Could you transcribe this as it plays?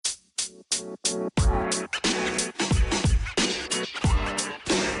Hey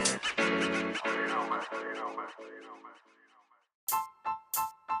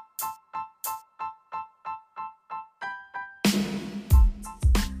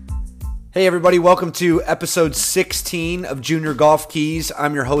everybody, welcome to episode 16 of Junior Golf Keys.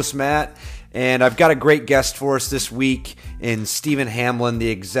 I'm your host Matt, and I've got a great guest for us this week in Stephen Hamblin, the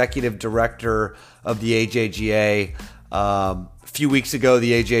executive director of the AJGA. A few weeks ago,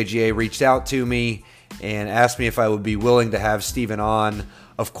 the AJGA reached out to me and asked me if I would be willing to have Stephen on.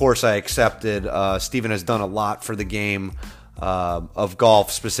 Of course, I accepted. Stephen has done a lot for the game of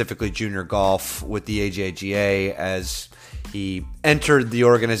golf, specifically junior golf, with the AJGA as he entered the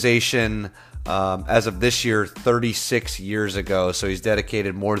organization as of this year 36 years ago. So he's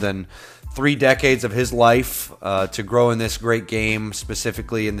dedicated more than 3 decades of his life to growing this great game,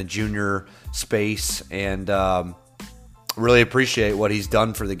 specifically in the junior space, and really appreciate what he's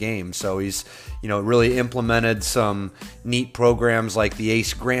done for the game. So he's really implemented some neat programs like the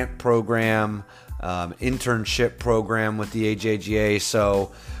ACE Grant program, internship program with the AJGA.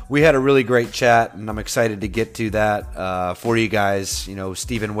 So we had a really great chat, and I'm excited to get to that for you guys.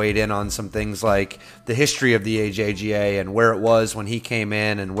 Stephen weighed in on some things like the history of the AJGA and where it was when he came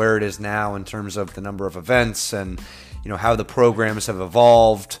in and where it is now in terms of the number of events and how the programs have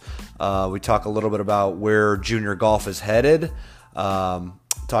evolved. We talk a little bit about where junior golf is headed.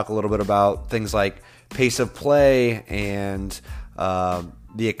 Talk a little bit about things like pace of play and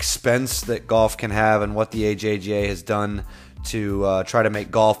the expense that golf can have and what the AJGA has done to try to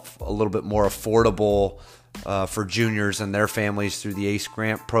make golf a little bit more affordable for juniors and their families through the ACE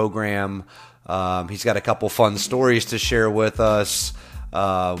Grant program. He's got a couple fun stories to share with us.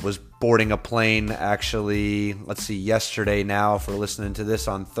 Was boarding a plane actually, yesterday now, if we're listening to this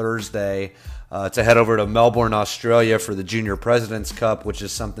on Thursday, to head over to Melbourne, Australia for the Junior President's Cup, which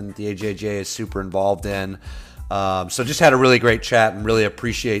is something that the AJGA is super involved in. So just had a really great chat and really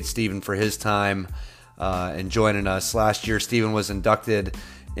appreciate Stephen for his time and joining us. Last year, Stephen was inducted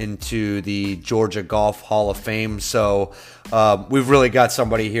into the Georgia Golf Hall of Fame. So we've really got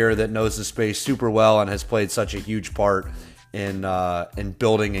somebody here that knows the space super well and has played such a huge part in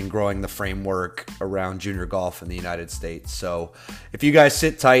building and growing the framework around junior golf in the United States. So if you guys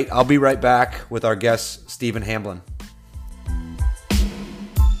sit tight, I'll be right back with our guest, Stephen Hamblin.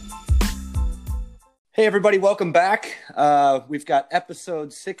 Hey everybody, welcome back. We've got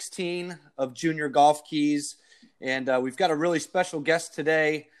episode 16 of Junior Golf Keys, and we've got a really special guest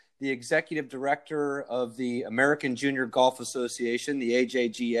today, the executive director of the American Junior Golf Association, the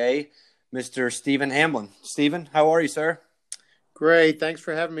AJGA, Mr. Stephen Hamblin. Stephen, how are you, sir? Great. Thanks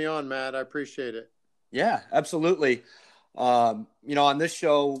for having me on, Matt. I appreciate it. Yeah, absolutely. On this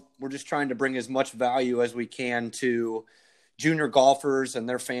show, we're just trying to bring as much value as we can to junior golfers and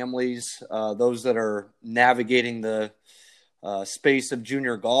their families, those that are navigating the space of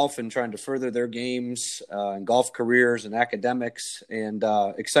junior golf and trying to further their games and golf careers and academics. And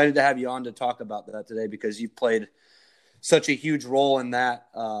excited to have you on to talk about that today because you've played such a huge role in that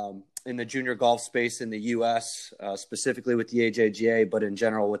in the junior golf space in the U.S., specifically with the AJGA, but in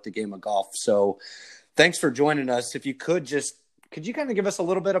general with the game of golf. So thanks for joining us. If you could you kind of give us a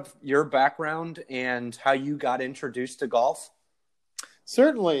little bit of your background and how you got introduced to golf?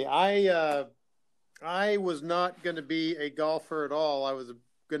 Certainly. I was not going to be a golfer at all. I was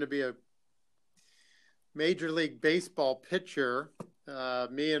going to be a Major League Baseball pitcher,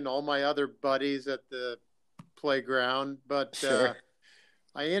 me and all my other buddies at the playground. But sure.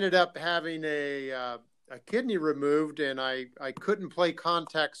 I ended up having a kidney removed, and I couldn't play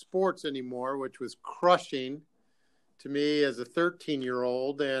contact sports anymore, which was crushing to me as a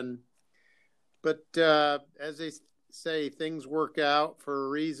 13-year-old. But as they say, things work out for a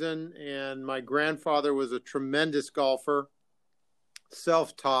reason. And my grandfather was a tremendous golfer,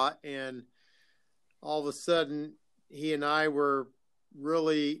 self-taught. And all of a sudden, he and I were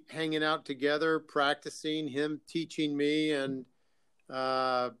really hanging out together, practicing, him teaching me. And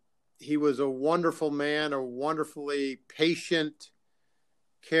he was a wonderful man, a wonderfully patient,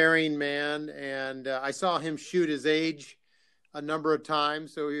 caring man, and I saw him shoot his age a number of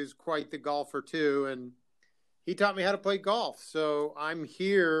times, so he was quite the golfer too, and he taught me how to play golf. So I'm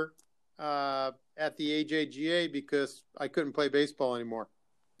here at the AJGA because I couldn't play baseball anymore.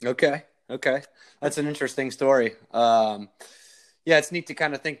 Okay. That's an interesting story. Yeah, it's neat to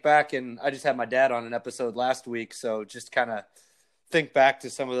kind of think back, and I just had my dad on an episode last week, so just kind of think back to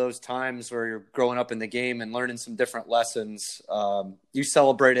some of those times where you're growing up in the game and learning some different lessons. You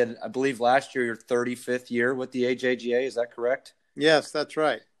celebrated, I believe, last year your 35th year with the AJGA. Is that correct? Yes, that's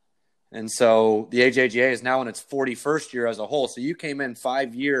right. And so the AJGA is now in its 41st year as a whole. So you came in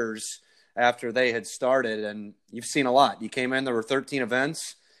 5 years after they had started, and you've seen a lot. You came in, there were 13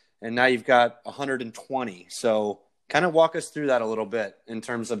 events, and now you've got 120. So kind of walk us through that a little bit in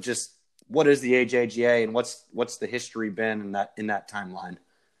terms of just what is the AJGA and what's the history been in that timeline.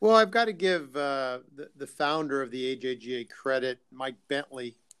 Well, I've got to give the founder of the AJGA credit, Mike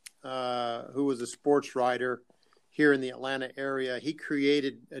Bentley, who was a sports writer here in the Atlanta area. He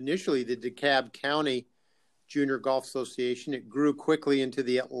created initially the DeKalb County Junior Golf Association. It grew quickly into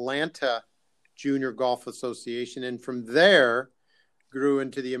the Atlanta Junior Golf Association, and from there grew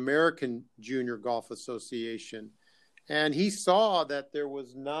into the American Junior Golf Association. And he saw that there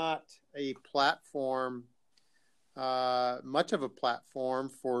was not a platform, much of a platform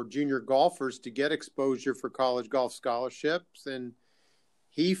for junior golfers to get exposure for college golf scholarships. And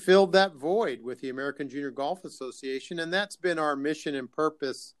he filled that void with the American Junior Golf Association. And that's been our mission and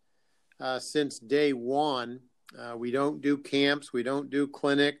purpose since day one. We don't do camps. We don't do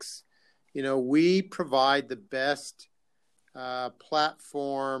clinics. We provide the best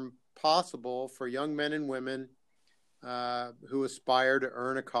platform possible for young men and women who aspire to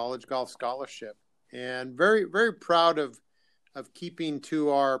earn a college golf scholarship. And very, very proud of keeping to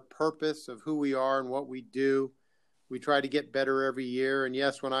our purpose of who we are and what we do. We try to get better every year. And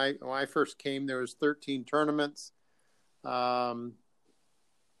yes, when I first came, there was 13 tournaments.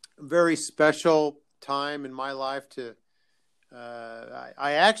 Very special time in my life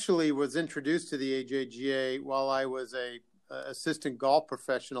I actually was introduced to the AJGA while I was a assistant golf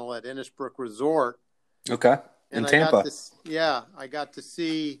professional at Innisbrook Resort. Okay. In Tampa. I got to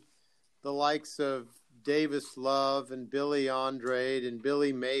see the likes of Davis Love and Billy Andrade and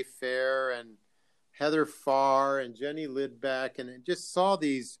Billy Mayfair and Heather Farr and Jenny Lidbeck, and I just saw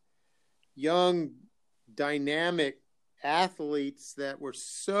these young, dynamic athletes that were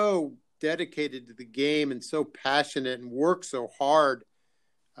so dedicated to the game and so passionate and worked so hard.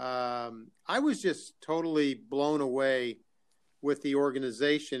 I was just totally blown away with the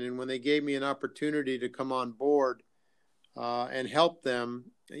organization. And when they gave me an opportunity to come on board and help them,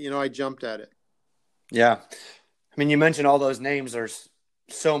 I jumped at it. Yeah. I mean, you mentioned all those names. There's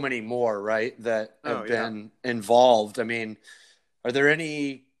so many more, right, that have been involved. I mean, are there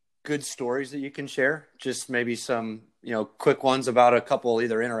any good stories that you can share? Just maybe some, quick ones about a couple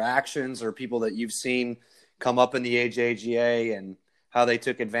either interactions or people that you've seen come up in the AJGA and how they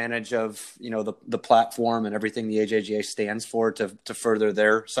took advantage of, the platform and everything the AJGA stands for to further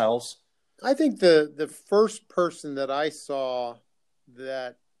their selves? I think the first person that I saw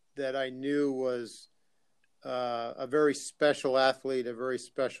that I knew was a very special athlete, a very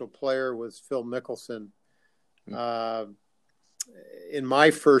special player was Phil Mickelson. In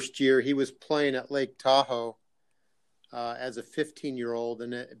my first year, he was playing at Lake Tahoe as a 15-year-old.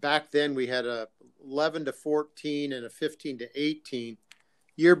 And back then we had a 11 to 14 and a 15 to 18.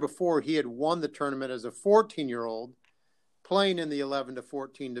 Year before, he had won the tournament as a 14-year-old, playing in the 11 to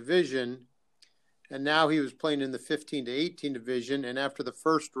 14 division. And now he was playing in the 15 to 18 division. And after the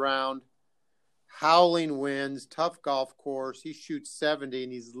first round, howling winds, tough golf course, he shoots 70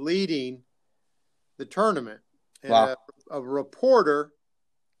 and he's leading the tournament. And wow. A reporter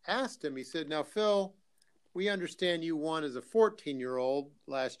asked him, he said, "Now, Phil, we understand you won as a 14-year-old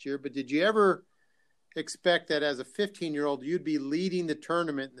last year, but did you ever expect that as a 15-year-old you'd be leading the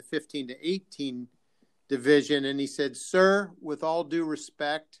tournament in the 15 to 18 division?" And he said, "Sir, with all due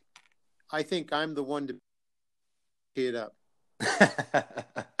respect, I think I'm the one to tee it up."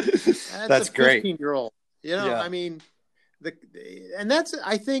 That's a great. 15-year-old. I mean, and that's,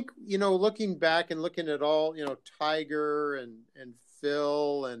 I think, looking back and looking at all, Tiger and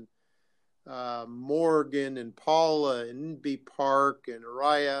Phil and Morgan and Paula and Inbee Park and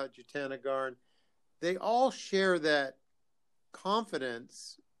Araya Jatanagarn, they all share that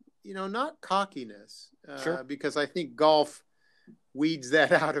confidence, not cockiness, Sure. because I think golf weeds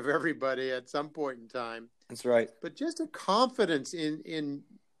that out of everybody at some point in time. That's right. But just a confidence in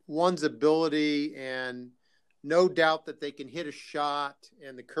one's ability and no doubt that they can hit a shot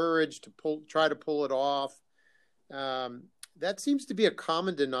and the courage to try to pull it off. That seems to be a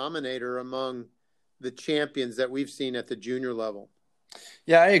common denominator among the champions that we've seen at the junior level.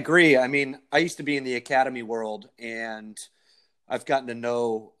 Yeah, I agree. I mean, I used to be in the academy world, and I've gotten to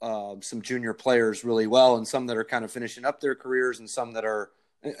know some junior players really well, and some that are kind of finishing up their careers, and some that are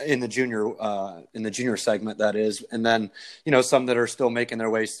in the junior segment, that is, and then some that are still making their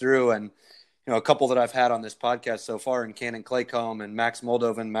ways through. And a couple that I've had on this podcast so far, and Cannon Claycomb and Max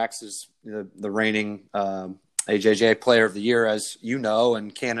Moldovan. Max is the reigning AJGA Player of the Year, as you know,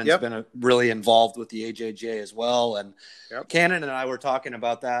 and Cannon's been really involved with the AJGA as well. And Cannon and I were talking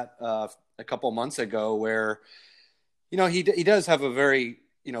about that a couple months ago, where he does have a very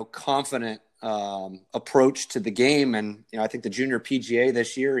confident approach to the game. And, I think the junior PGA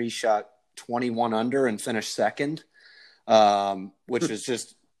this year, he shot 21 under and finished second, which is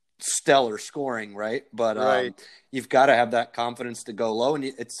just stellar scoring, right? But Right. You've got to have that confidence to go low. And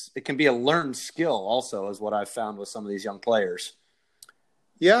it can be a learned skill also, is what I've found with some of these young players.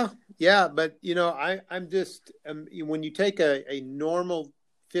 Yeah. But, I'm just, when you take a normal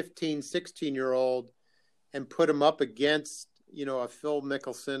 15, 16-year-old and put him up against, a Phil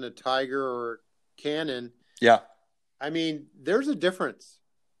Mickelson, a Tiger, or Cannon. Yeah. I mean, there's a difference.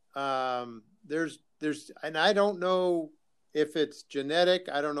 There's, and I don't know if it's genetic.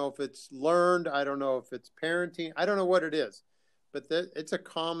 I don't know if it's learned. I don't know if it's parenting. I don't know what it is, but it's a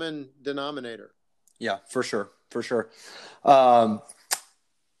common denominator. Yeah, for sure. For sure. Can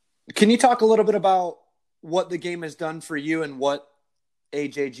you talk a little bit about what the game has done for you and what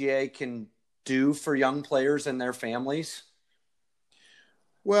AJGA can do for young players and their families?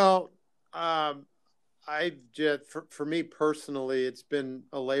 Well, I just, for me personally, it's been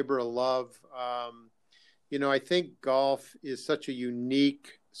a labor of love. I think golf is such a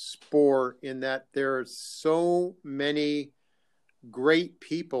unique sport in that there are so many great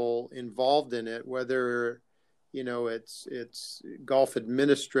people involved in it, whether, it's golf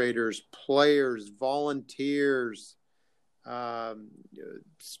administrators, players, volunteers,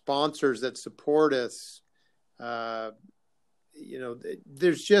 sponsors that support us.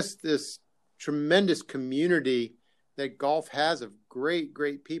 There's just this tremendous community that golf has of great,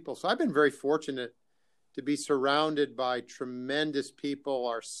 great people. So I've been very fortunate to be surrounded by tremendous people,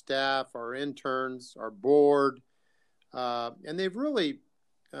 our staff, our interns, our board, and they've really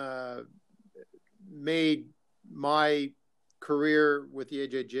made my career with the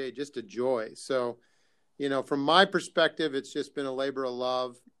AJGA just a joy. So, from my perspective, it's just been a labor of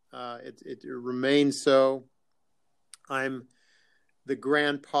love. It remains so. I'm the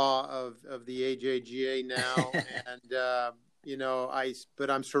grandpa of the AJGA now, and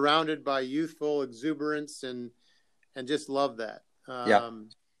but I'm surrounded by youthful exuberance and just love that.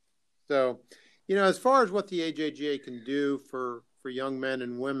 So, as far as what the AJGA can do for young men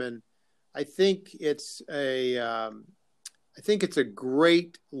and women, I think it's a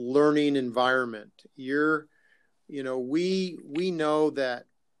great learning environment. We know that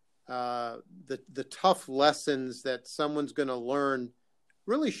the tough lessons that someone's going to learn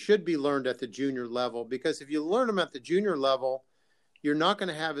really should be learned at the junior level, because if you learn them at the junior level, you're not going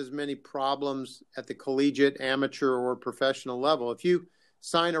to have as many problems at the collegiate, amateur, or professional level. If you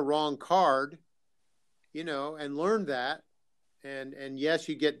sign a wrong card, and learn that, and yes,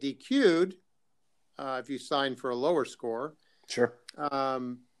 you get DQ'd if you sign for a lower score. Sure.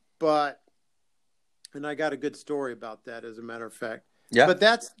 But I got a good story about that, as a matter of fact. Yeah. But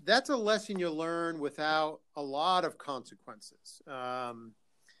that's a lesson you learn without a lot of consequences. But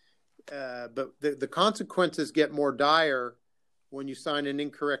the consequences get more dire when you sign an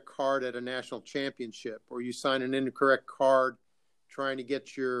incorrect card at a national championship, or you sign an incorrect card trying to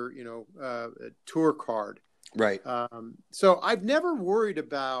get your tour card. Right. So I've never worried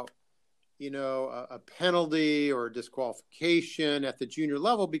about a penalty or a disqualification at the junior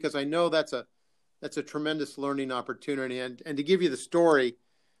level, because I know that's a tremendous learning opportunity. And to give you the story,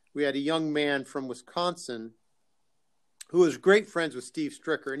 we had a young man from Wisconsin who was great friends with Steve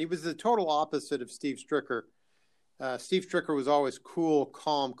Stricker, and he was the total opposite of Steve Stricker. Steve Stricker was always cool,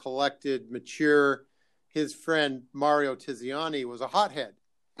 calm, collected, mature. His friend Mario Tiziani was a hothead.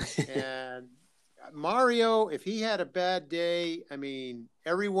 And Mario, if he had a bad day, I mean,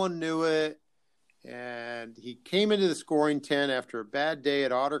 everyone knew it. And he came into the scoring tent after a bad day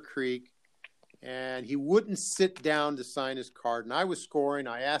at Otter Creek, and he wouldn't sit down to sign his card. And I was scoring.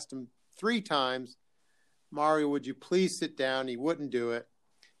 I asked him 3 times, Mario, would you please sit down? He wouldn't do it.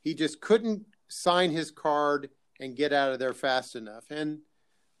 He just couldn't sign his card and get out of there fast enough. And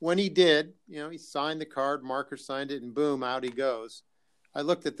when he did, he signed the card, Marker signed it, and boom, out he goes. I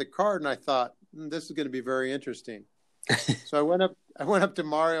looked at the card and I thought, this is going to be very interesting. So I went up to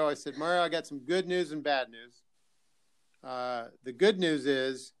Mario. I said, Mario, I got some good news and bad news. The good news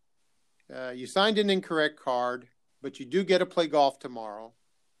is you signed an incorrect card, but you do get to play golf tomorrow,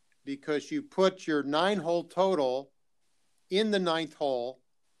 because you put your 9-hole total in the 9th hole.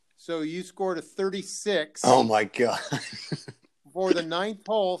 So you scored a 36. Oh my God. For the 9th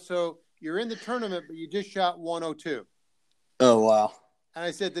hole. So you're in the tournament, but you just shot 102. Oh, wow. And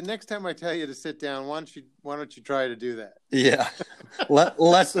I said, the next time I tell you to sit down, why don't you try to do that? Yeah.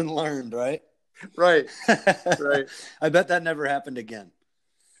 Lesson learned, right? Right. Right. I bet that never happened again.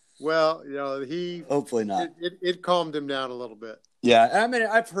 Well, hopefully not. It calmed him down a little bit. Yeah. I mean,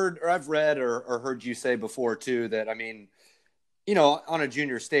 I've heard, or I've read or heard you say before too, that, I mean, on a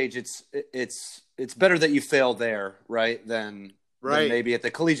junior stage, it's better that you fail there, right, than Right. maybe at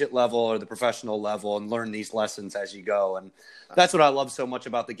the collegiate level or the professional level, and learn these lessons as you go. And that's what I love so much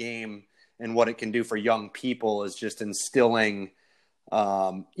about the game and what it can do for young people, is just instilling,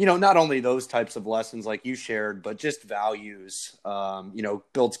 not only those types of lessons like you shared, but just values,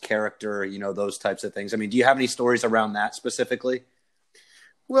 builds character, those types of things. I mean, do you have any stories around that specifically?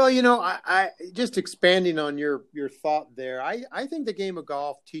 Well, I just expanding on your thought there. I think the game of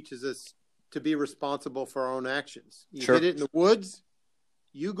golf teaches us to be responsible for our own actions. You Sure. hit it in the woods,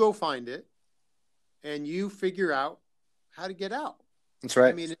 you go find it, and you figure out how to get out. That's right.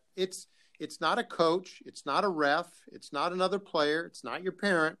 I mean, it's not a coach, it's not a ref, it's not another player, it's not your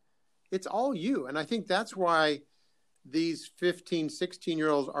parent. It's all you. And I think that's why these 15,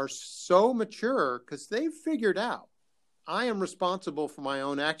 16-year-olds are so mature, because they've figured out, I am responsible for my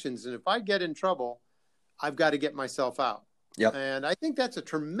own actions. And if I get in trouble, I've got to get myself out. Yep. And I think that's a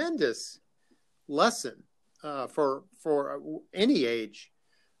tremendous lesson for any age.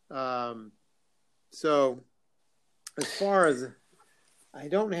 So as far as, I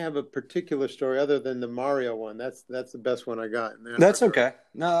don't have a particular story other than the Mario one. That's the best one I got. That's okay.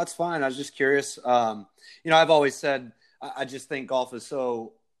 No, that's fine. I was just curious. I've always said, I just think golf is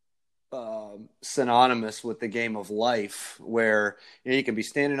so synonymous with the game of life, where you can be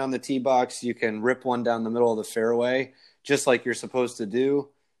standing on the tee box, you can rip one down the middle of the fairway, just like you're supposed to do,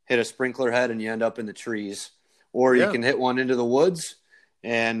 hit a sprinkler head and you end up in the trees, or you can hit one into the woods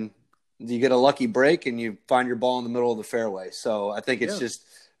and you get a lucky break and you find your ball in the middle of the fairway. So I think it's just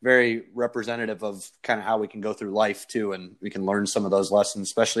very representative of kind of how we can go through life too, and we can learn some of those lessons,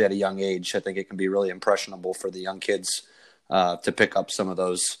 especially at a young age. I think it can be really impressionable for the young kids to pick up some of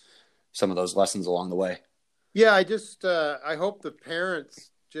those lessons along the way. Yeah, I hope the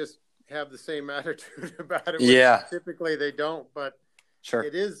parents just have the same attitude about it. Yeah. Typically they don't, but sure,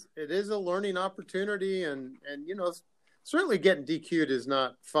 it is a learning opportunity, and certainly getting DQ'd is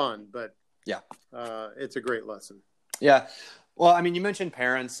not fun, but it's a great lesson. Yeah. Well, I mean, you mentioned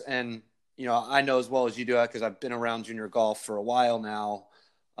parents, and I know as well as you do, because I've been around junior golf for a while now.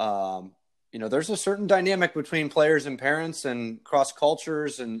 There's a certain dynamic between players and parents, and cross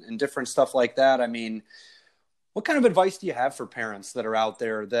cultures and different stuff like that. I mean, what kind of advice do you have for parents that are out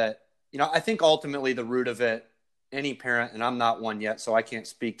there that, I think ultimately the root of it, any parent, and I'm not one yet, so I can't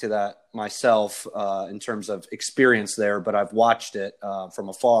speak to that myself in terms of experience there, but I've watched it from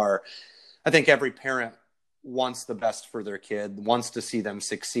afar. I think every parent wants the best for their kid, wants to see them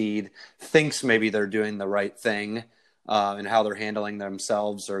succeed, thinks maybe they're doing the right thing, and how they're handling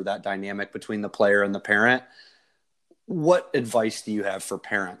themselves, or that dynamic between the player and the parent. What advice do you have for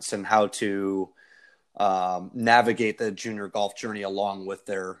parents and how to navigate the junior golf journey along with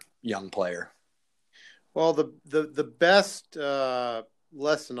their young player? Well, the best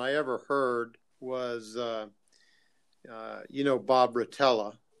lesson I ever heard was, Bob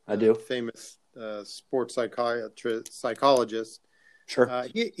Rotella. I do. Famous sports psychologist. Sure.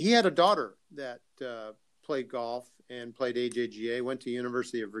 He had a daughter that played golf and played AJGA, went to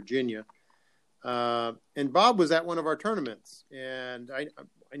University of Virginia. And Bob was at one of our tournaments, and I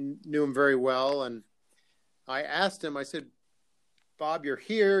knew him very well. And I asked him, I said, Bob, you're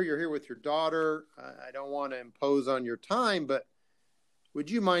here with your daughter. I don't want to impose on your time, but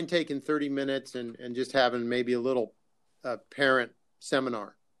would you mind taking 30 minutes and just having maybe a little parent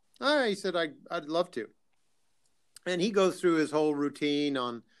seminar? He said, I'd love to. And he goes through his whole routine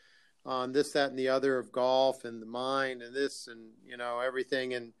on this, that, and the other of golf and the mind and this and,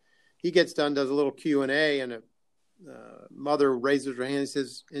 everything. And he gets done, does a little Q&A, and a mother raises her hand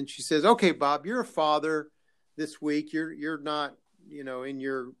and she says, okay, Bob, you're a father this week. You're not, you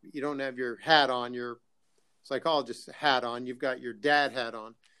don't have your hat on, your psychologist hat on. You've got your dad hat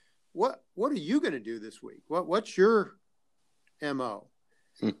on. What are you going to do this week? What's your MO?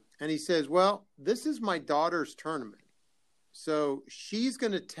 And he says, well, this is my daughter's tournament. So she's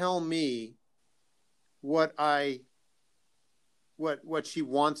going to tell me what she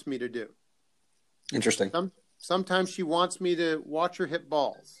wants me to do. Interesting. Sometimes she wants me to watch her hit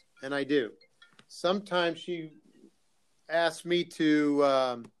balls, and I do. Sometimes she asks me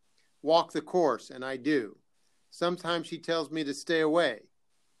to walk the course, and I do. Sometimes she tells me to stay away,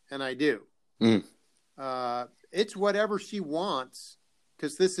 and I do. It's whatever she wants,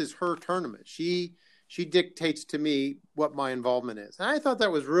 because this is her tournament. She dictates to me what my involvement is. And I thought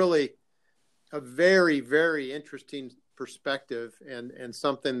that was really a very, very interesting perspective, and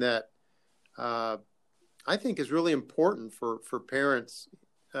something that I think is really important for parents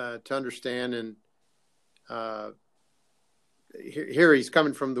to understand. And here he's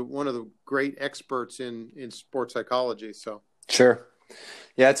coming from one of the great experts in sports psychology. So Sure.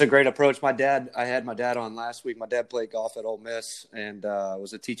 Yeah, it's a great approach. I had my dad on last week. My dad played golf at Ole Miss and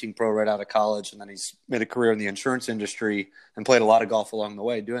was a teaching pro right out of college. And then he's made a career in the insurance industry and played a lot of golf along the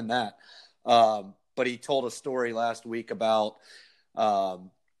way doing that. But he told a story last week about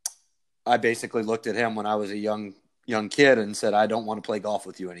I basically looked at him when I was a young kid and said, I don't want to play golf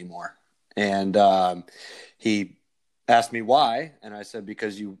with you anymore. And he asked me why. And I said,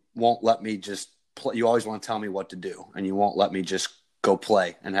 because you won't let me just play. You always want to tell me what to do, and you won't let me just go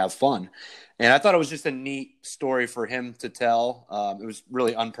play and have fun. And I thought it was just a neat story for him to tell. It was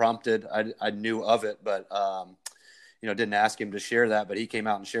really unprompted. I knew of it, but, didn't ask him to share that, but he came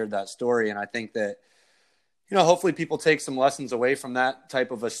out and shared that story. And I think that, hopefully people take some lessons away from that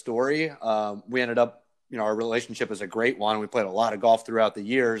type of a story. We ended up, our relationship is a great one. We played a lot of golf throughout the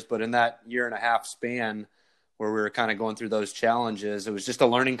years, but in that year and a half span where we were kind of going through those challenges, it was just a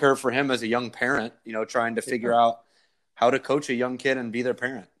learning curve for him as a young parent, trying to figure out how to coach a young kid and be their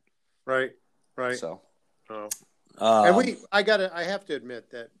parent. Right. So, and I have to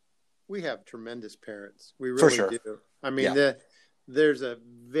admit that we have tremendous parents. We really for sure. do. I mean, there's a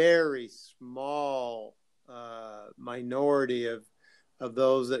very small minority of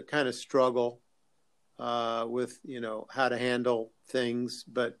those that kind of struggle with, how to handle things.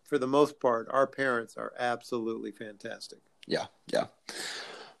 But for the most part, our parents are absolutely fantastic. Yeah.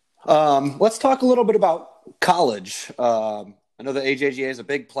 Let's talk a little bit about college. I know the AJGA is a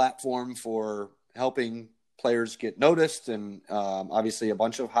big platform for helping players get noticed, and obviously a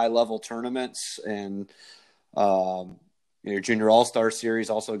bunch of high-level tournaments. And your Junior All-Star Series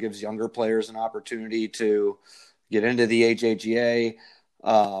also gives younger players an opportunity to get into the AJGA.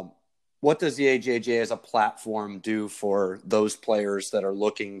 What does the AJGA as a platform do for those players that are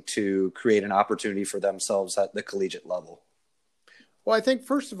looking to create an opportunity for themselves at the collegiate level? Well, I think,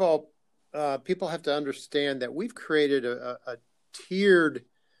 first of all, people have to understand that we've created a tiered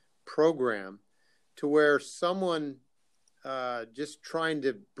program to where someone just trying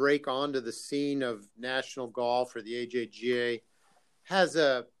to break onto the scene of national golf or the AJGA has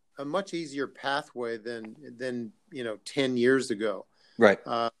a much easier pathway than 10 years ago. Right.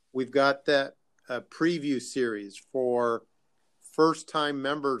 We've got that preview series for first-time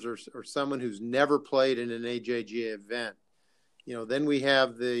members or someone who's never played in an AJGA event. Then we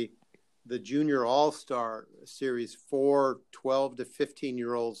have the Junior All-Star Series for 12 to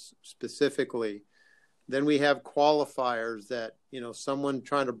 15-year-olds specifically. Then we have qualifiers that, someone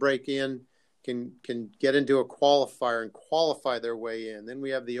trying to break in can get into a qualifier and qualify their way in. Then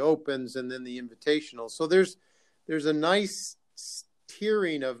we have the Opens and then the Invitational. So there's a nice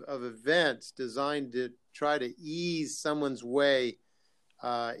tiering of events designed to try to ease someone's way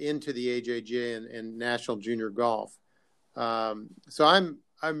into the AJGA and National Junior Golf. So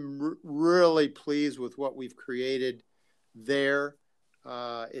I'm really pleased with what we've created there.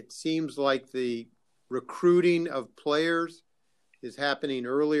 It seems like the recruiting of players is happening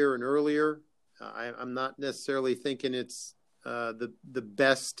earlier and earlier. I'm not necessarily thinking it's the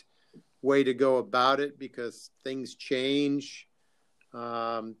best way to go about it because things change.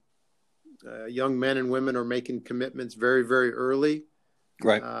 Young men and women are making commitments very, very early.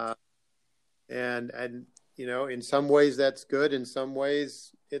 Right. And in some ways that's good. In some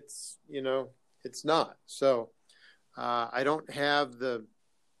ways it's not. So I don't have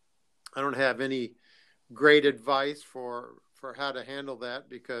any great advice for how to handle that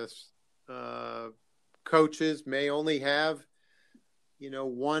because coaches may only have,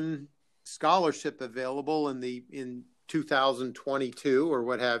 one scholarship available in 2022 or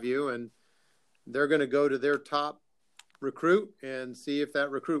what have you. And they're going to go to their top recruit and see if that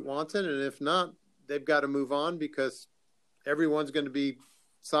recruit wants it. And if not, they've got to move on because everyone's going to be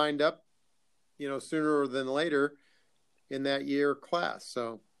signed up, sooner than later in that year class.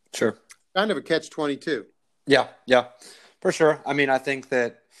 So sure. Kind of a catch-22. Yeah, for sure. I mean, I think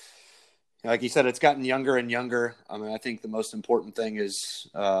that, like you said, it's gotten younger and younger. I mean, I think the most important thing is,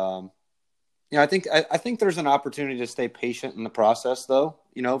 I think there's an opportunity to stay patient in the process, though,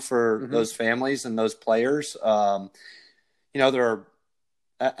 for those families and those players. There are,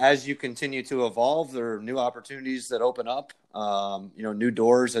 as you continue to evolve, there are new opportunities that open up, new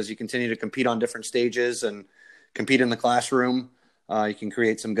doors as you continue to compete on different stages and compete in the classroom. You can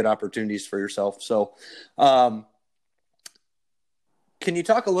create some good opportunities for yourself. So can you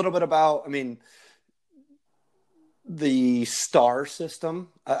talk a little bit about, the star system?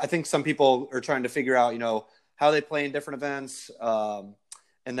 I think some people are trying to figure out, how they play in different events, and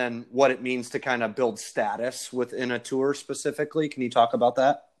then what it means to kind of build status within a tour specifically. Can you talk about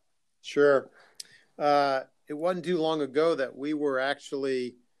that? Sure. It wasn't too long ago that we were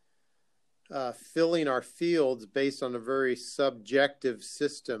actually filling our fields based on a very subjective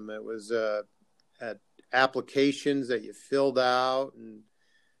system. It was at applications that you filled out, and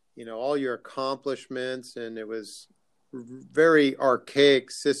all your accomplishments, and it was very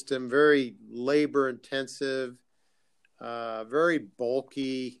archaic system, very labor intensive, very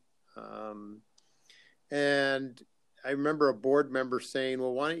bulky. And I remember a board member saying,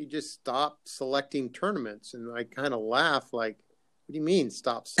 well, why don't you just stop selecting tournaments? And I kind of laugh like, what do you mean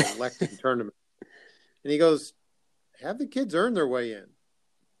stop selecting tournaments? And he goes, have the kids earn their way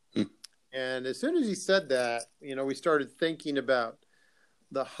in. And as soon as he said that, we started thinking about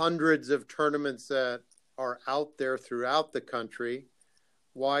the hundreds of tournaments that are out there throughout the country.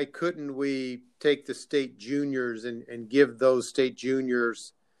 Why couldn't we take the state juniors and give those state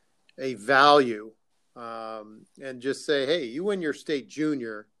juniors a value, and just say, hey, you win your state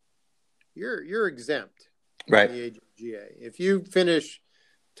junior, you're exempt right from the AJGA. If you finish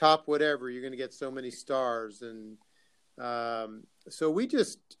top whatever, you're going to get so many stars. And so we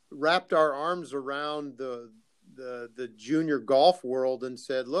just wrapped our arms around the junior golf world and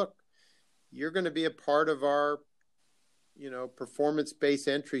said, look, you're going to be a part of our, performance-based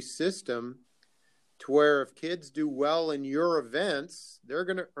entry system, to where if kids do well in your events, they're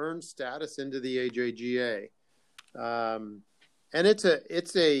going to earn status into the AJGA. And it's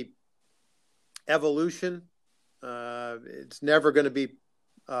a evolution. It's never going to be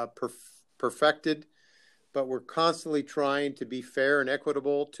perfected, but we're constantly trying to be fair and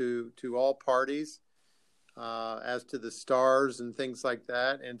equitable to all parties, as to the stars and things like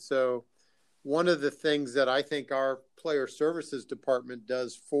that. And so one of the things that I think our player services department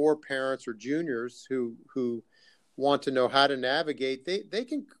does for parents or juniors who want to know how to navigate,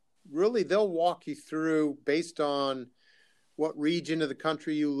 they'll walk you through based on what region of the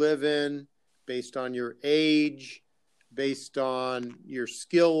country you live in, based on your age, based on your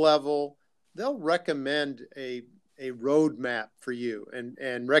skill level. They'll recommend a roadmap for you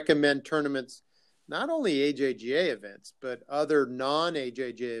and recommend tournaments, not only AJGA events, but other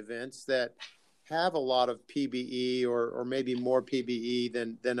non-AJGA events that have a lot of PBE or maybe more PBE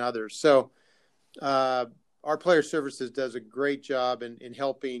than others. So our player services does a great job in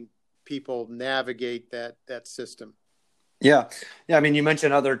helping people navigate that system. Yeah. I mean, you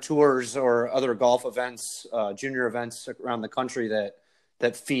mentioned other tours or other golf events, junior events around the country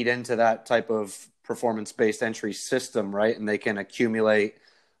that feed into that type of performance-based entry system, right? And they can accumulate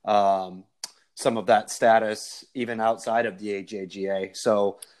some of that status even outside of the AJGA.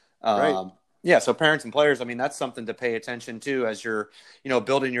 So, right. Yeah, so parents and players, I mean, that's something to pay attention to as you're,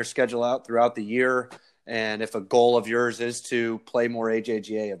 building your schedule out throughout the year. And if a goal of yours is to play more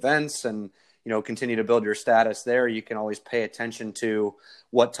AJGA events and, continue to build your status there, you can always pay attention to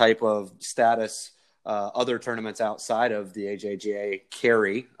what type of status other tournaments outside of the AJGA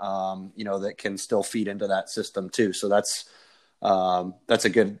carry, that can still feed into that system too. So that's a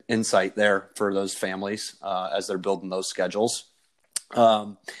good insight there for those families as they're building those schedules.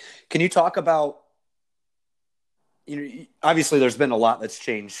 Can you talk about, obviously there's been a lot that's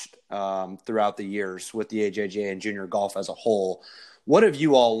changed throughout the years with the AJGA and junior golf as a whole. What have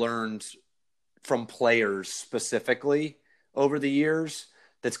you all learned from players specifically over the years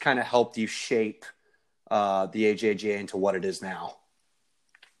that's kind of helped you shape the AJGA into what it is now?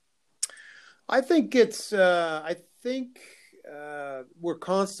 I think we're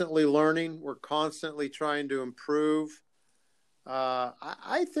constantly learning. We're constantly trying to improve.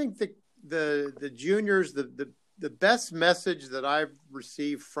 I think the juniors, the best message that I've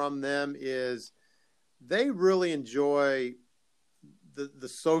received from them is they really enjoy the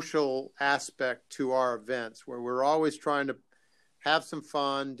social aspect to our events, where we're always trying to have some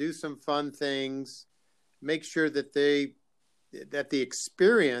fun, do some fun things, make sure that the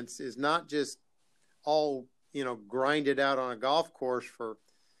experience is not just all, grinded out on a golf course for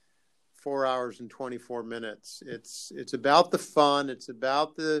 4 hours and 24 minutes. It's about the fun. It's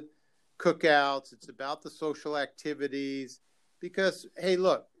about the cookouts. It's about the social activities, because, hey,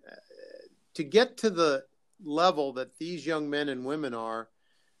 look, to get to the level that these young men and women are,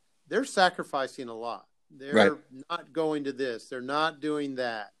 they're sacrificing a lot. They're right. not going to this. They're not doing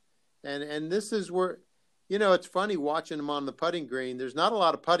that. And this is where, it's funny watching them on the putting green. There's not a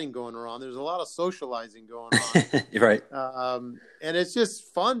lot of putting going on. There's a lot of socializing going on. You're right. And it's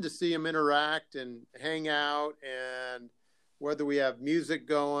just fun to see them interact and hang out, and whether we have music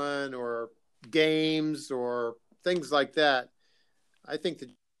going or games or things like that, I think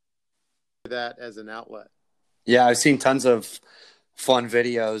that as an outlet. Yeah, I've seen tons of fun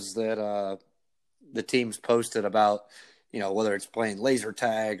videos that the teams posted about, whether it's playing laser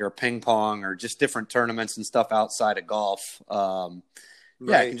tag or ping pong or just different tournaments and stuff outside of golf.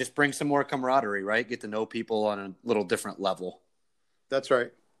 Yeah, it can just bring some more camaraderie, right? Get to know people on a little different level. That's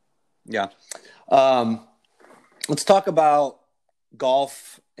right. Yeah. Let's talk about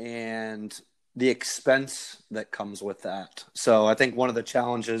golf and the expense that comes with that. So I think one of the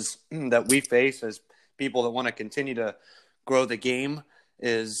challenges that we face as people that want to continue to grow the game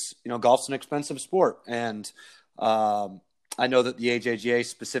is, golf's an expensive sport. And I know that the AJGA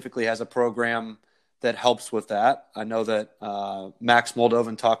specifically has a program that helps with that. I know that Max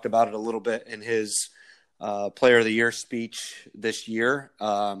Moldovan talked about it a little bit in his Player of the Year speech this year.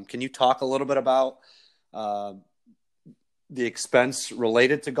 Can you talk a little bit about the expense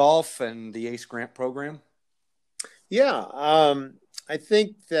related to golf and the ACE Grant program? Yeah, I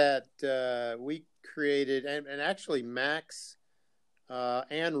think that we created, and actually Max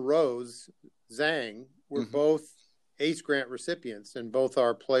and Rose Zhang were both ACE Grant recipients and both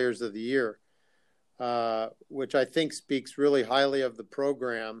are Players of the Year, which I think speaks really highly of the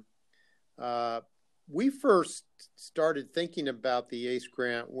program. We first started thinking about the ACE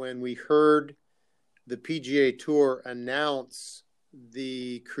Grant when we heard the PGA Tour announce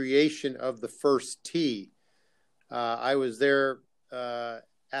the creation of the first tee. I was there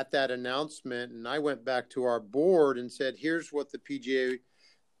at that announcement, and I went back to our board and said, here's what the PGA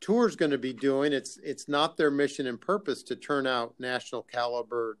Tour is going to be doing. It's not their mission and purpose to turn out national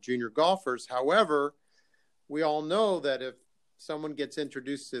caliber junior golfers. However, we all know that if someone gets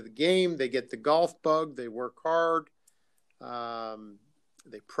introduced to the game, they get the golf bug, they work hard,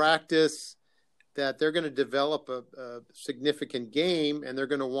 they practice, that they're going to develop a significant game, and they're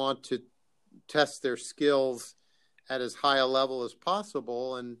going to want to test their skills at as high a level as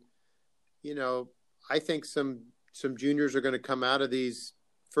possible. And, I think some juniors are going to come out of these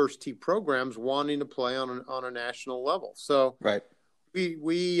first tee programs wanting to play on a national level. So right.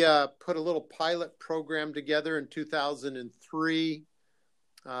 We put a little pilot program together in 2003.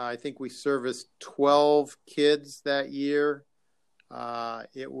 I think we serviced 12 kids that year.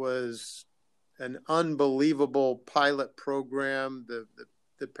 It was an unbelievable pilot program.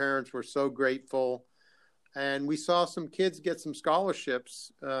 The parents were so grateful. And we saw some kids get some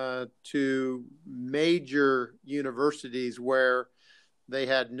scholarships to major universities where they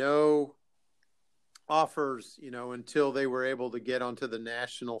had no offers, until they were able to get onto the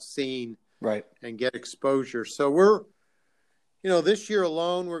national scene, right, and get exposure. So we're, this year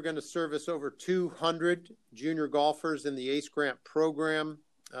alone, we're going to service over 200 junior golfers in the ACE Grant program.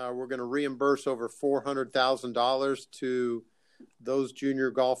 We're going to reimburse over $400,000 to those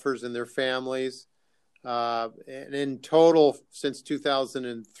junior golfers and their families. And in total, since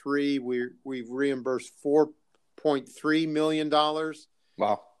 2003, we've reimbursed $4.3 million.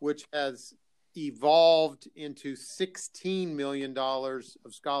 Wow. Which has evolved into $16 million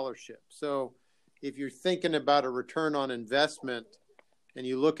of scholarship. So if you're thinking about a return on investment and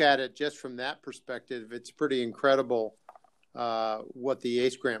you look at it just from that perspective, it's pretty incredible what the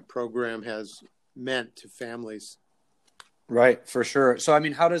ACE Grant program has meant to families. Right, for sure. So,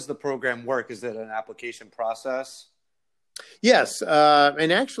 how does the program work? Is it an application process? Yes.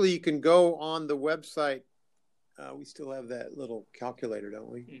 And actually, you can go on the website. We still have that little calculator, don't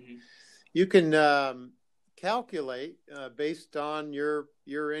we? Mm-hmm. You can calculate based on your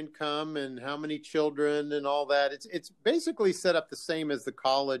income and how many children and all that. It's basically set up the same as the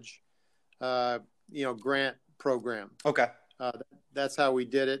college, grant program. Okay. That's how we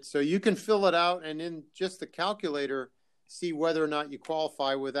did it. So you can fill it out and in just the calculator, see whether or not you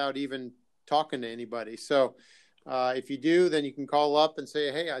qualify without even talking to anybody. So if you do, then you can call up and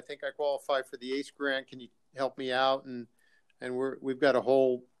say, hey, I think I qualify for the ACE Grant. Can you help me out? And we've got a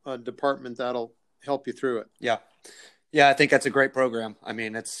whole department that'll help you through it. Yeah. I think that's a great program.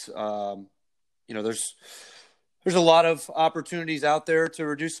 It's there's a lot of opportunities out there to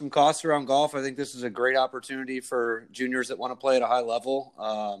reduce some costs around golf. I think this is a great opportunity for juniors that want to play at a high level.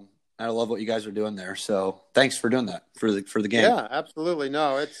 I love what you guys are doing there. So thanks for doing that for the game. Yeah, absolutely.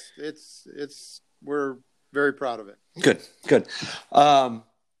 No, it's we're very proud of it. Good.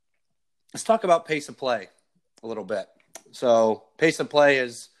 Let's talk about pace of play a little bit. So pace of play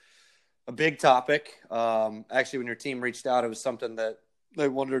is a big topic. Actually, when your team reached out, it was something that they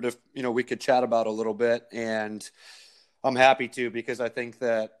wondered if, we could chat about a little bit. And I'm happy to, because I think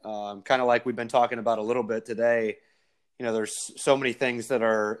that kind of like we've been talking about a little bit today, there's so many things that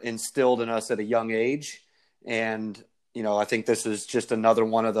are instilled in us at a young age. And, I think this is just another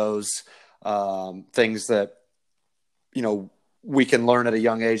one of those things that, we can learn at a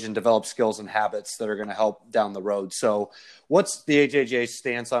young age and develop skills and habits that are going to help down the road. So what's the AJGA's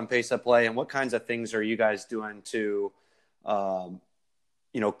stance on pace of play, and what kinds of things are you guys doing to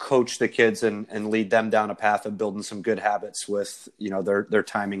coach the kids and lead them down a path of building some good habits with, their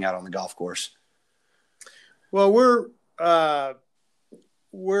timing out on the golf course? Well,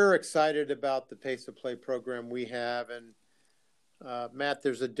 we're excited about the Pace of Play program we have. And Matt,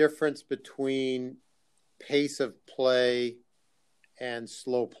 there's a difference between pace of play and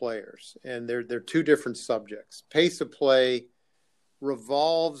slow players. And they're two different subjects. Pace of play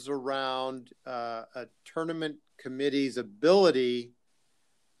revolves around a tournament committee's ability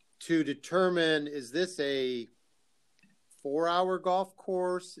to determine, is this a 4-hour golf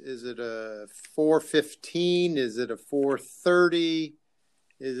course? Is it a 4:15? Is it a 4:30?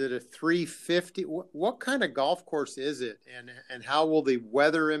 Is it a 3:50? What kind of golf course is it? And how will the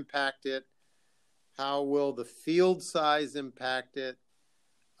weather impact it? How will the field size impact it?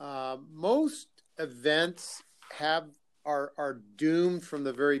 Most events are doomed from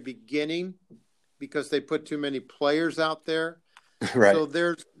the very beginning because they put too many players out there. Right. So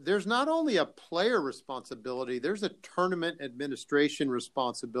there's not only a player responsibility, there's a tournament administration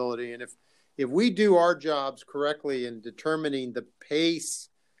responsibility. And if we do our jobs correctly in determining the pace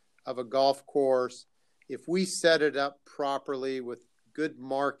of a golf course, if we set it up properly with good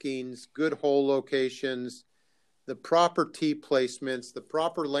markings, good hole locations, the proper tee placements, the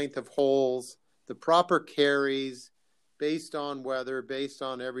proper length of holes, the proper carries based on weather, based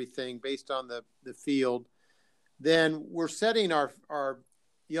on everything, based on the field, then we're setting our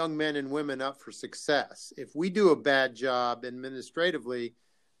young men and women up for success. If we do a bad job administratively,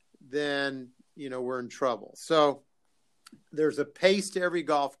 then, we're in trouble. So there's a pace to every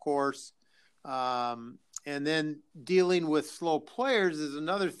golf course. And then dealing with slow players is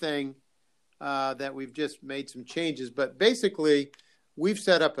another thing that we've just made some changes. But basically, we've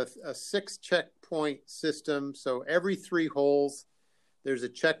set up a 6 checkpoint system. So every 3 holes, there's a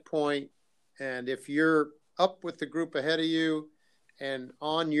checkpoint. And if you're up with the group ahead of you and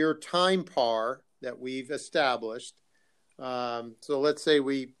on your time par that we've established, so let's say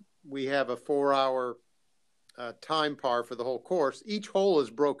we have a 4-hour time par for the whole course. Each hole is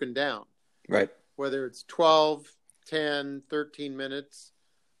broken down. Right. Whether it's 12, 10, 13 minutes.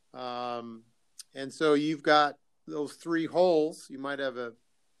 And so you've got those 3 holes. You might have a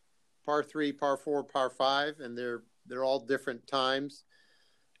par 3, par 4, par 5, and they're all different times.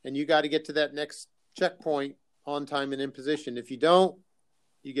 And you got to get to that next checkpoint on time and in position. If you don't,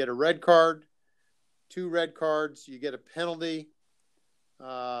 you get a red card, 2 red cards, you get a penalty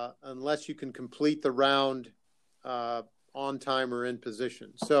unless you can complete the round on time or in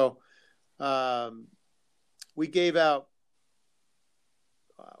position. So we gave out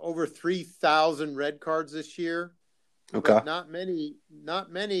over 3,000 red cards this year. Okay. But not many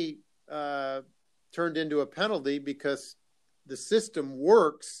turned into a penalty because the system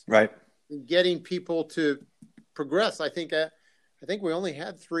works. Right. In getting people to progress. I think we only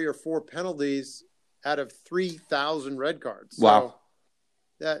had 3 or 4 penalties out of 3,000 red cards. Wow.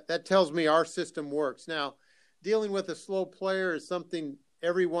 So that tells me our system works. Now, dealing with a slow player is something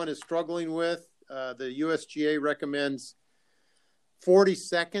everyone is struggling with. The USGA recommends 40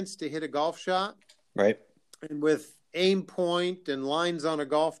 seconds to hit a golf shot. Right. And with aim point and lines on a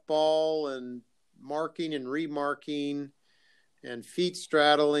golf ball and marking and remarking and feet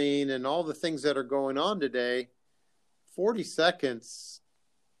straddling and all the things that are going on today, 40 seconds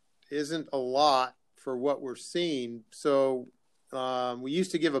isn't a lot for what we're seeing. So we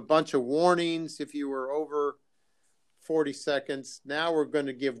used to give a bunch of warnings if you were over 40 seconds. Now we're going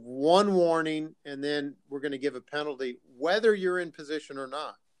to give 1 warning, and then we're going to give a penalty whether you're in position or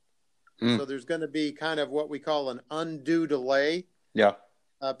not. So there's going to be kind of what we call an undue delay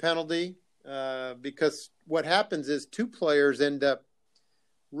penalty. Because what happens is 2 players end up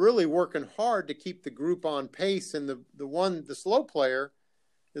really working hard to keep the group on pace, and the slow player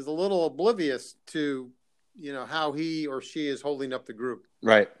is a little oblivious to how he or she is holding up the group.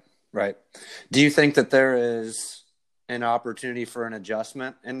 Right. Do you think that there is an opportunity for an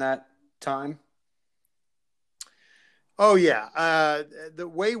adjustment in that time? Oh yeah, the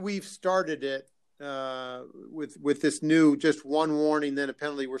way we've started it with this new just 1 warning, then a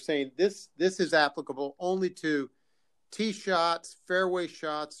penalty. We're saying this is applicable only to tee shots, fairway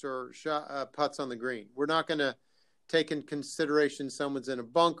shots, or putts on the green. We're not going to take in consideration someone's in a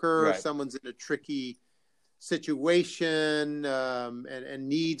bunker, right, or someone's in a tricky situation and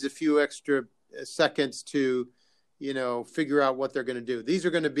needs a few extra seconds to figure out what they're going to do. These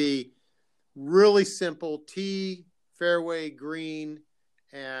are going to be really simple: tee, fairway, green,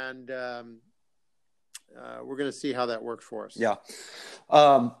 and we're going to see how that works for us. Yeah.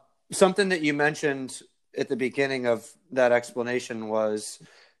 Something that you mentioned at the beginning of that explanation was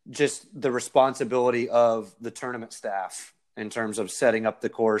just the responsibility of the tournament staff in terms of setting up the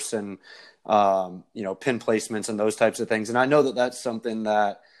course and, pin placements and those types of things. And I know that that's something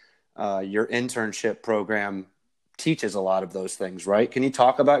that your internship program teaches a lot of those things, right? Can you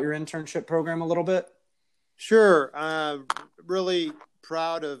talk about your internship program a little bit? Sure. Really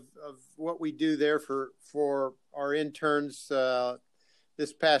proud of what we do there for our interns.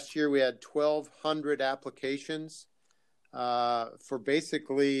 This past year, we had 1,200 applications for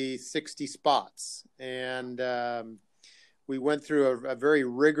basically 60 spots. And we went through a very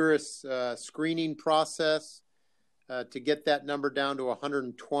rigorous screening process to get that number down to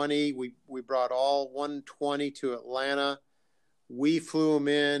 120. We brought all 120 to Atlanta. We flew them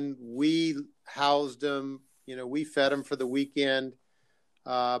in. We housed them. We fed them for the weekend.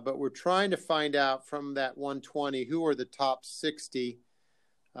 But we're trying to find out from that 120 who are the top 60.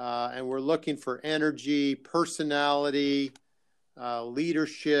 And we're looking for energy, personality,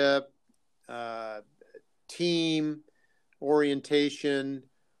 leadership, team orientation.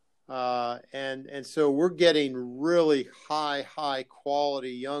 And so we're getting really high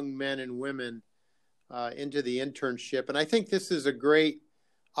quality young men and women into the internship. And I think this is a great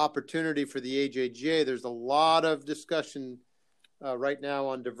opportunity for the AJGA. There's a lot of discussion right now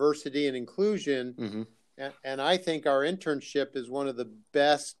on diversity and inclusion. Mm-hmm. And I think our internship is one of the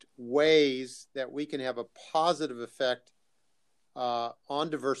best ways that we can have a positive effect on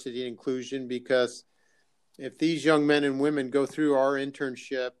diversity and inclusion, because if these young men and women go through our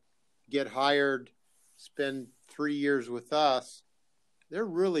internship, get hired, spend 3 years with us, they're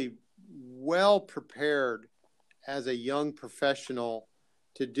really well prepared as a young professional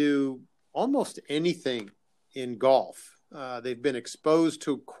to do almost anything in golf. They've been exposed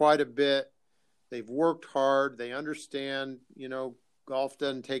to quite a bit. They've worked hard. They understand, golf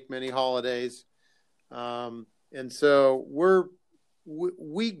doesn't take many holidays. And so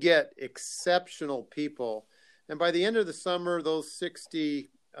we get exceptional people. And by the end of the summer, those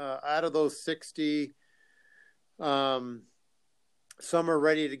 60, out of those 60, some are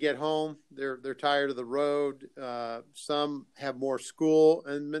ready to get home. They're tired of the road. Some have more school.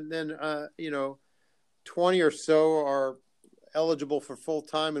 And then, 20 or so are eligible for full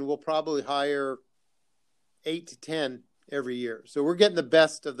time, and we'll probably hire 8 to 10 every year. So we're getting the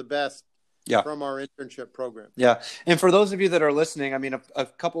best of the best from our internship program. Yeah. And for those of you that are listening, I mean, a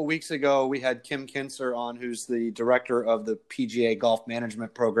couple of weeks ago, we had Kim Kinser on, who's the director of the PGA Golf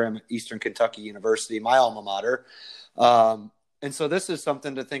Management Program at Eastern Kentucky University, my alma mater. And so this is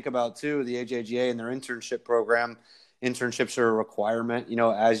something to think about too, the AJGA and their internship program. Internships are a requirement,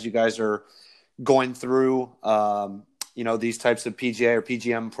 as you guys are going through, these types of PGA or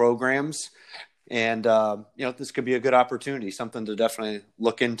PGM programs. And, this could be a good opportunity, something to definitely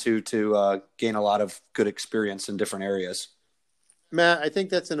look into to gain a lot of good experience in different areas. Matt, I think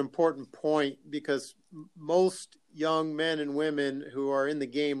that's an important point, because most young men and women who are in the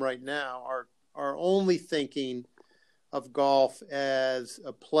game right now are only thinking of golf as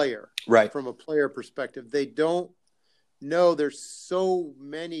a player, right? From a player perspective. They don't know there's so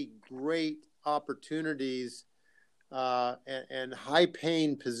many great opportunities and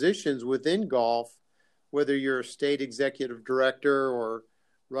high-paying positions within golf, whether you're a state executive director or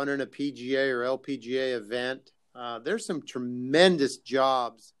running a PGA or LPGA event. There's some tremendous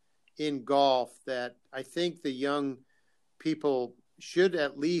jobs in golf that I think the young people should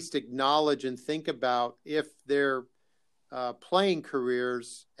at least acknowledge and think about if their playing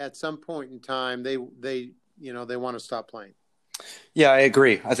careers at some point in time they want to stop playing. Yeah, I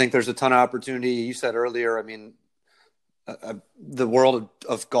agree. I think there's a ton of opportunity. You said earlier, I mean, the world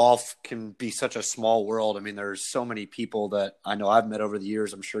of golf can be such a small world. I mean, there's so many people that I know I've met over the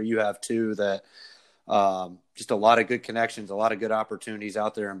years. I'm sure you have too, that just a lot of good connections, a lot of good opportunities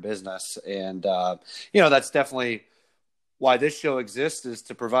out there in business. And, that's definitely why this show exists, is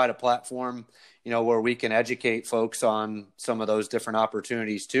to provide a platform, where we can educate folks on some of those different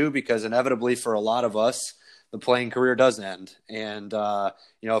opportunities too, because inevitably for a lot of us, the playing career does end. And,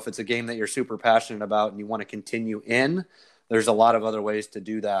 if it's a game that you're super passionate about and you want to continue in, there's a lot of other ways to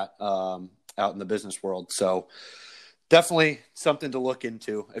do that out in the business world. So definitely something to look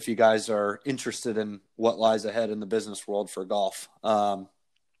into if you guys are interested in what lies ahead in the business world for golf.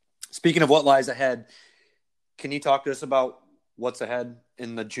 Speaking of what lies ahead, can you talk to us about what's ahead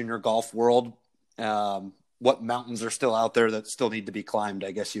in the junior golf world? What mountains are still out there that still need to be climbed,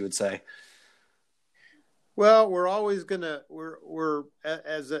 I guess you would say? Well, we're always gonna we're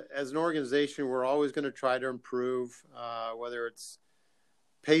as an organization, we're always gonna try to improve, whether it's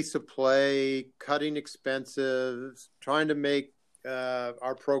pace of play, cutting expenses, trying to make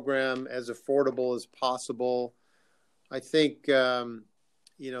our program as affordable as possible. I think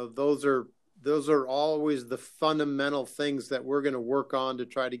those are those are always the fundamental things that we're going to work on to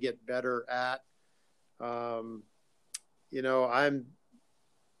try to get better at. You know, I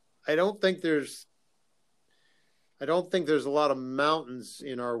don't think there's a lot of mountains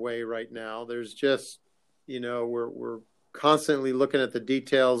in our way right now. There's just, you know, we're constantly looking at the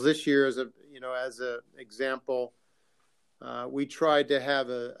details. This year, as an example, we tried to have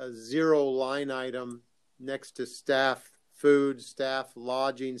a zero line item next to staff food, staff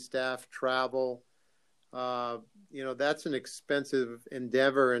lodging, staff travel. You know, that's an expensive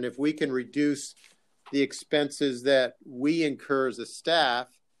endeavor. And if we can reduce the expenses that we incur as a staff,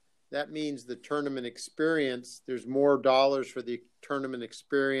 that means the tournament experience, there's more dollars for the tournament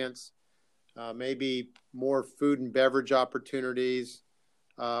experience, maybe more food and beverage opportunities,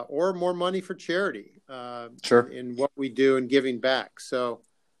 or more money for charity in what we do and giving back. So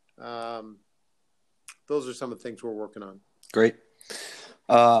those are some of the things we're working on. Great.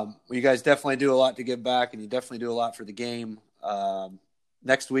 You guys definitely do a lot to give back, and you definitely do a lot for the game.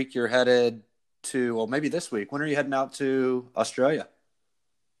 Next week, you're headed to, well, maybe this week. When are you heading out to Australia?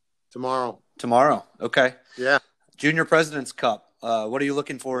 Tomorrow. Okay. Yeah. Junior President's Cup. What are you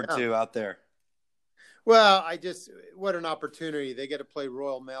looking forward to out there? Well, what an opportunity. They get to play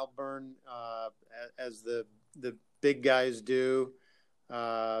Royal Melbourne, as the big guys do.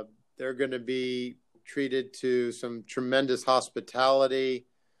 They're going to be treated to some tremendous hospitality.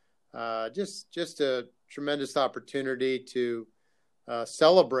 Just a tremendous opportunity to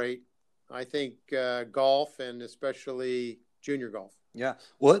celebrate, I think, golf, and especially junior golf. Yeah.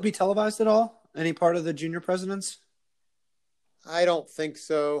 Will it be televised at all? Any part of the Junior Presidents? I don't think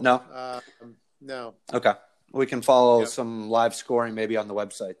so. No? No. Okay. We can follow some live scoring maybe on the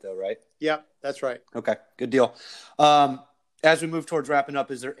website, though, right? Yep, that's right. Okay, good deal. As we move towards wrapping up,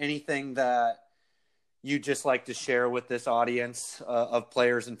 is there anything that you just like to share with this audience of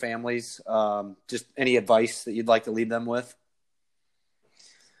players and families? Just any advice that you'd like to leave them with?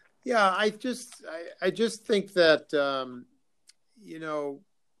 Yeah, I just think that you know,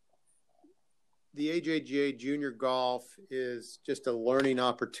 the AJGA Junior Golf is just a learning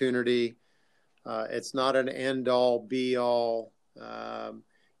opportunity. It's not an end-all, be-all.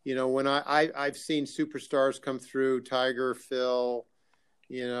 You know, when I've seen superstars come through, Tiger, Phil,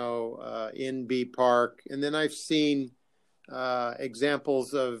 you know, in B Park, and then I've seen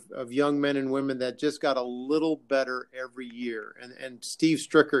examples of young men and women that just got a little better every year. And Steve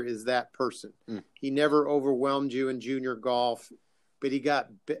Stricker is that person. He never overwhelmed you in junior golf, but he got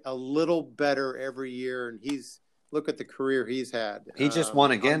a little better every year. And look at the career he's had. He just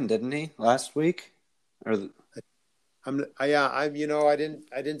won again, didn't he, last week? I didn't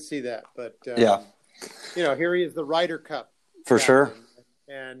see that, but you know, here he is, the Ryder Cup for sure.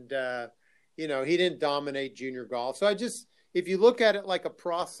 And you know, he didn't dominate junior golf. So if you look at it like a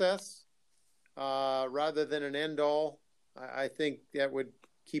process rather than an end all, I think that would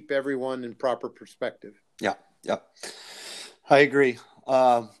keep everyone in proper perspective. Yeah. I agree.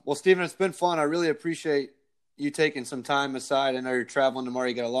 Well, Stephen, it's been fun. I really appreciate you taking some time aside. I know you're traveling tomorrow.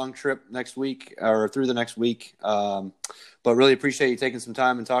 You got a long trip next week or through the next week. But really appreciate you taking some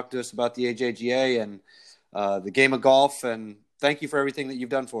time and talking to us about the AJGA and the game of golf. And thank you for everything that you've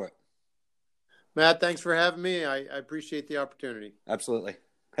done for it. Matt, thanks for having me. I appreciate the opportunity. Absolutely.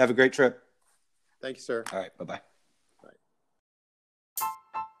 Have a great trip. Thank you, sir. All right. Bye-bye.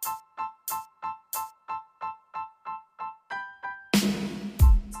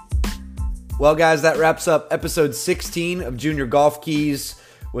 Well, guys, that wraps up episode 16 of Junior Golf Keys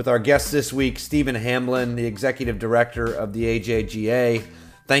with our guest this week, Stephen Hamblin, the executive director of the AJGA.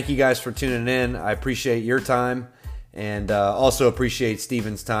 Thank you guys for tuning in. I appreciate your time and also appreciate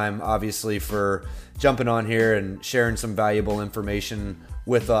Stephen's time, obviously, for jumping on here and sharing some valuable information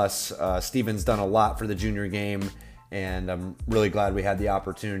with us. Stephen's done a lot for the junior game, and I'm really glad we had the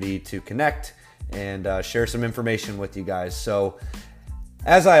opportunity to connect and share some information with you guys. So,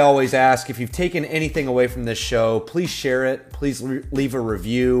 as I always ask, if you've taken anything away from this show, please share it. Please leave a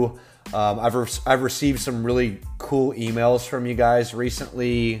review. I've received some really cool emails from you guys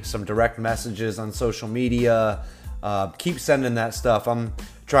recently, some direct messages on social media. Keep sending that stuff. I'm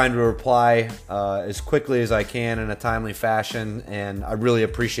trying to reply as quickly as I can in a timely fashion, and I really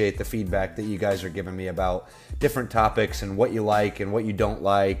appreciate the feedback that you guys are giving me about different topics and what you like and what you don't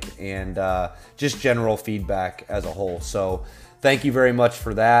like, and just general feedback as a whole. So thank you very much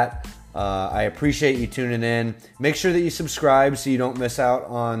for that. I appreciate you tuning in. Make sure that you subscribe so you don't miss out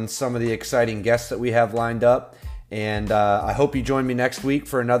on some of the exciting guests that we have lined up. And I hope you join me next week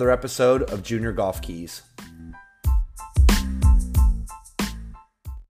for another episode of Junior Golf Keys.